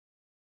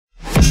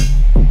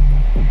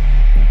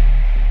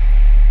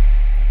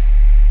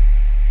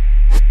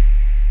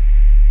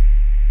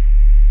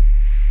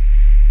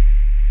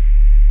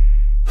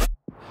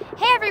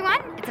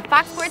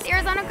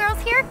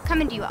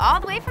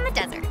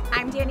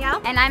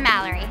Danielle. And I'm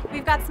Mallory.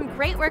 We've got some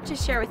great work to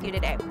share with you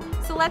today.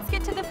 So let's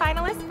get to the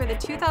finalists for the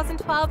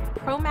 2012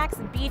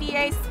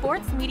 PromaxBDA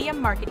Sports Media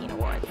Marketing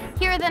Awards.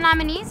 Here are the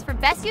nominees for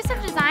Best Use of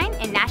Design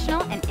in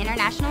National and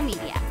International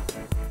Media.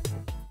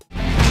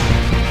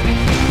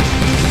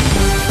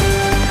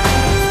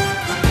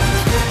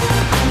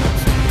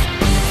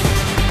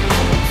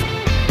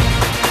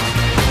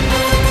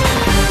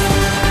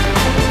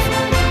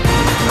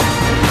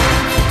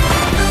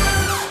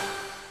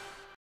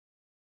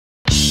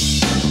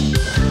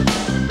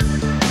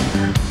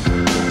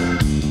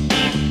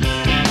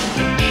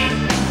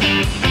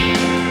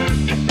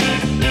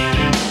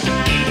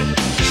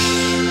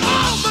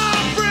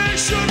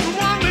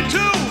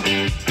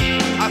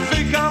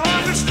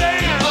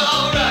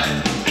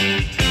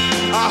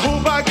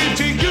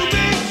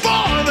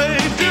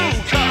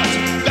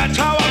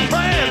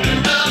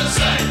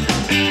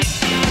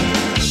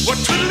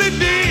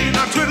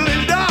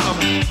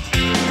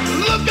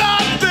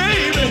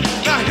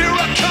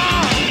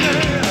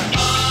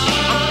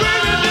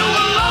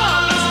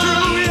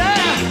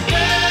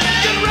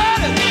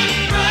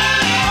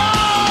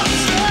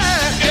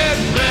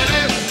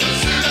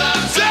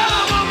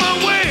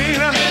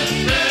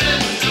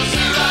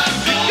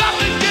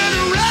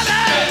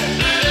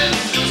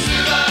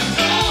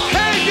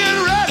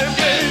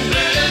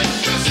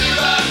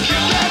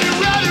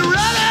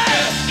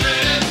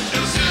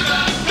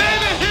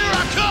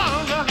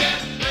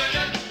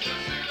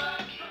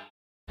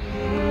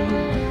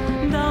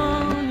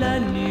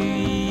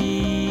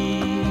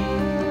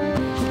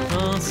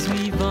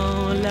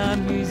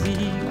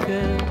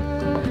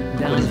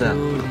 What is that?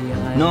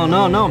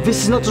 No,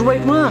 this is not the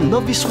right one.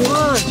 Not this one,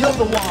 the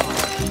other one.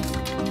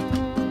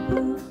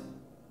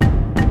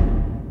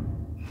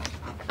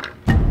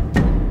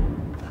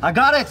 I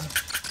got it.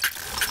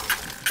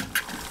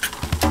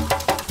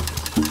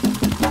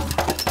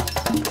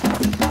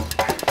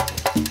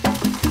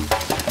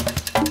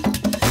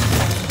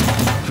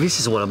 This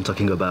is what I'm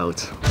talking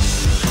about.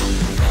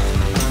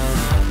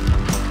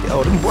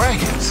 Oh, them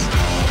brackets.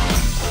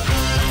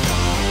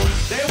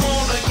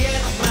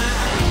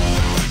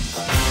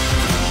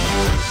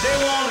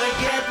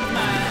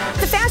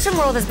 The fashion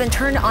world has been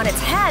turned on its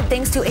head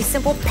thanks to a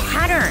simple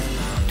pattern.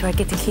 Do I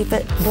get to keep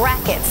it?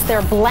 Brackets.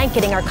 They're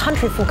blanketing our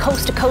country from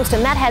coast to coast,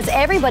 and that has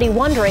everybody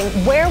wondering,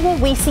 where will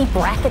we see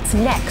brackets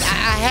next?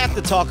 I have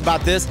to talk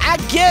about this. I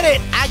get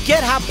it. I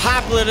get how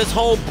popular this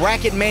whole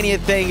bracket mania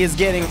thing is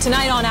getting.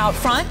 Tonight on Out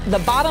Front, the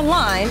bottom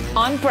line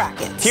on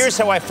brackets. Here's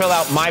how I fill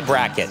out my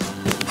bracket.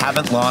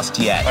 Haven't lost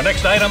yet. Our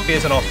next item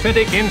is an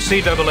authentic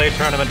NCAA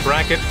tournament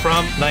bracket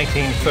from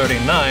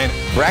 1939.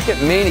 Bracket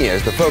mania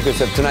is the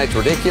focus of tonight's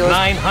ridiculous.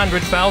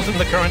 900,000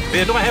 the current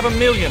bid. Do I have $1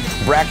 million?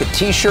 Bracket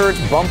t-shirts,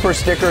 bumper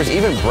stickers,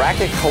 even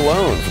bracket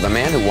cologne for the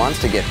man who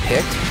wants to get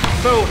picked.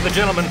 So, the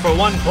gentleman for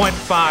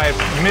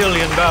 $1.5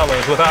 million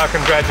with our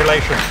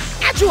congratulations.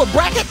 I drew a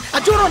bracket. I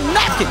drew it on a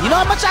napkin. You know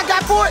how much I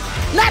got for it?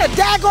 Not a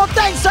daggone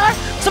thing, sir.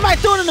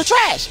 Somebody threw it in the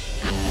trash.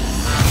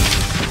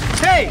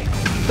 Hey!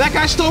 That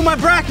guy stole my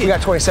bracket! We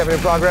got 27 in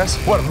progress.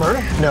 What, a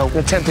murder? No,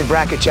 attempted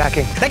bracket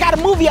jacking. They got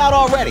a movie out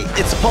already.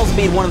 It's supposed to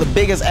be one of the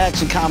biggest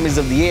action comedies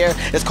of the year.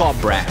 It's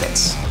called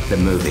Brackets. The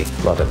movie.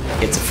 Love it.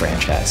 It's a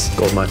franchise.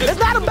 Goldmine. It's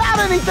not about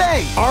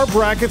anything. Are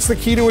brackets the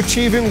key to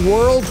achieving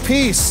world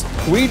peace?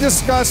 We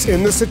discuss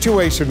in the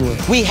Situation Room.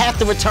 We have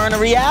to return to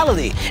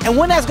reality. And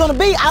when that's going to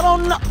be, I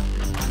don't know.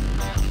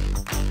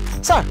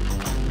 Sir,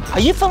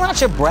 are you filling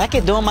out your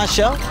bracket during my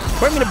show?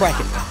 Bring me the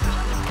bracket.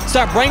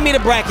 Sir, bring me the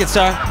bracket,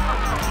 sir.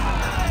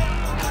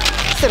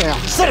 Sit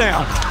down, sit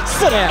down,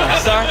 sit down,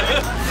 sir.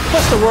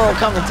 What's the world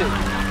coming to?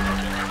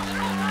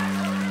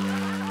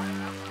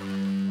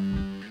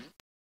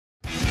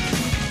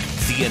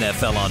 The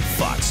NFL on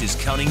Fox is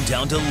counting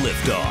down to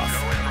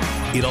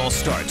liftoff. It all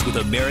starts with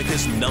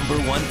America's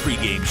 #1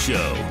 pregame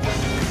show.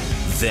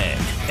 Then,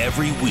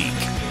 every week,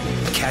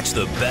 catch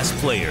the best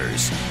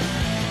players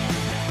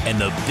and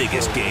the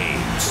biggest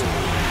games.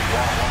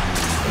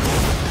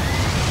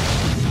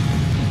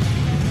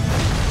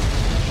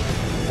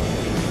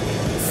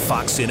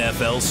 Fox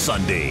NFL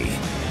Sunday,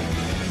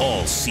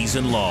 all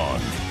season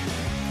long.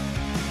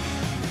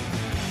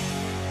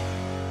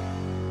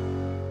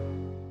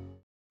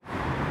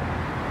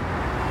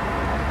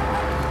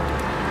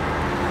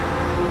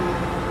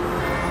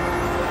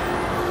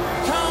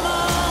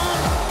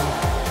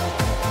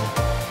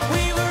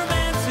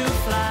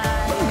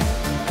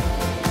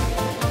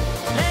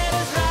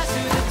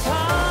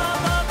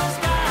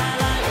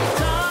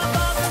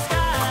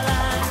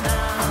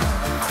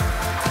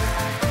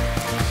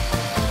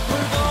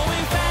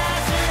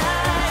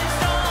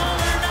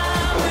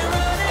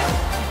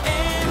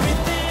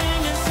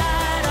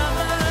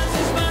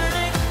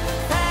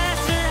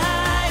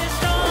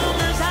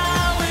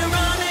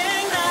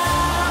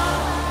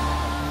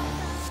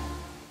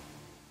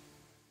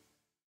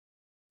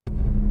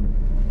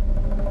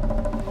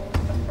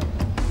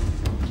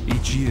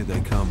 Each year they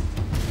come,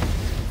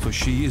 for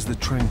she is the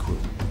tranquil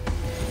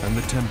and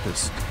the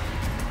tempest.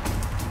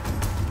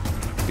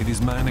 It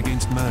is man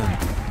against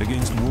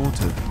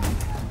water,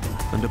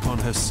 and upon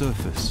her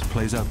surface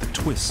plays out the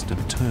twist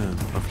and turn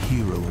of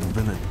hero and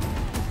villain.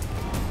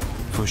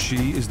 For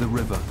she is the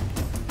river,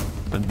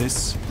 and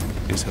this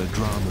is her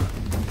drama.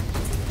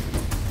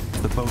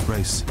 The Boat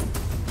Race,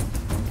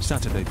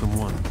 Saturday from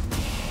 1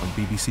 on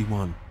BBC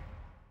One.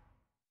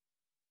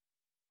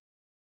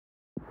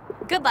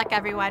 Good luck,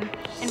 everyone.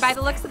 And by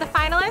the looks of the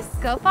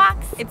finalists, Go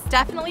Fox! it's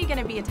definitely going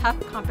to be a tough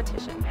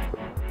competition.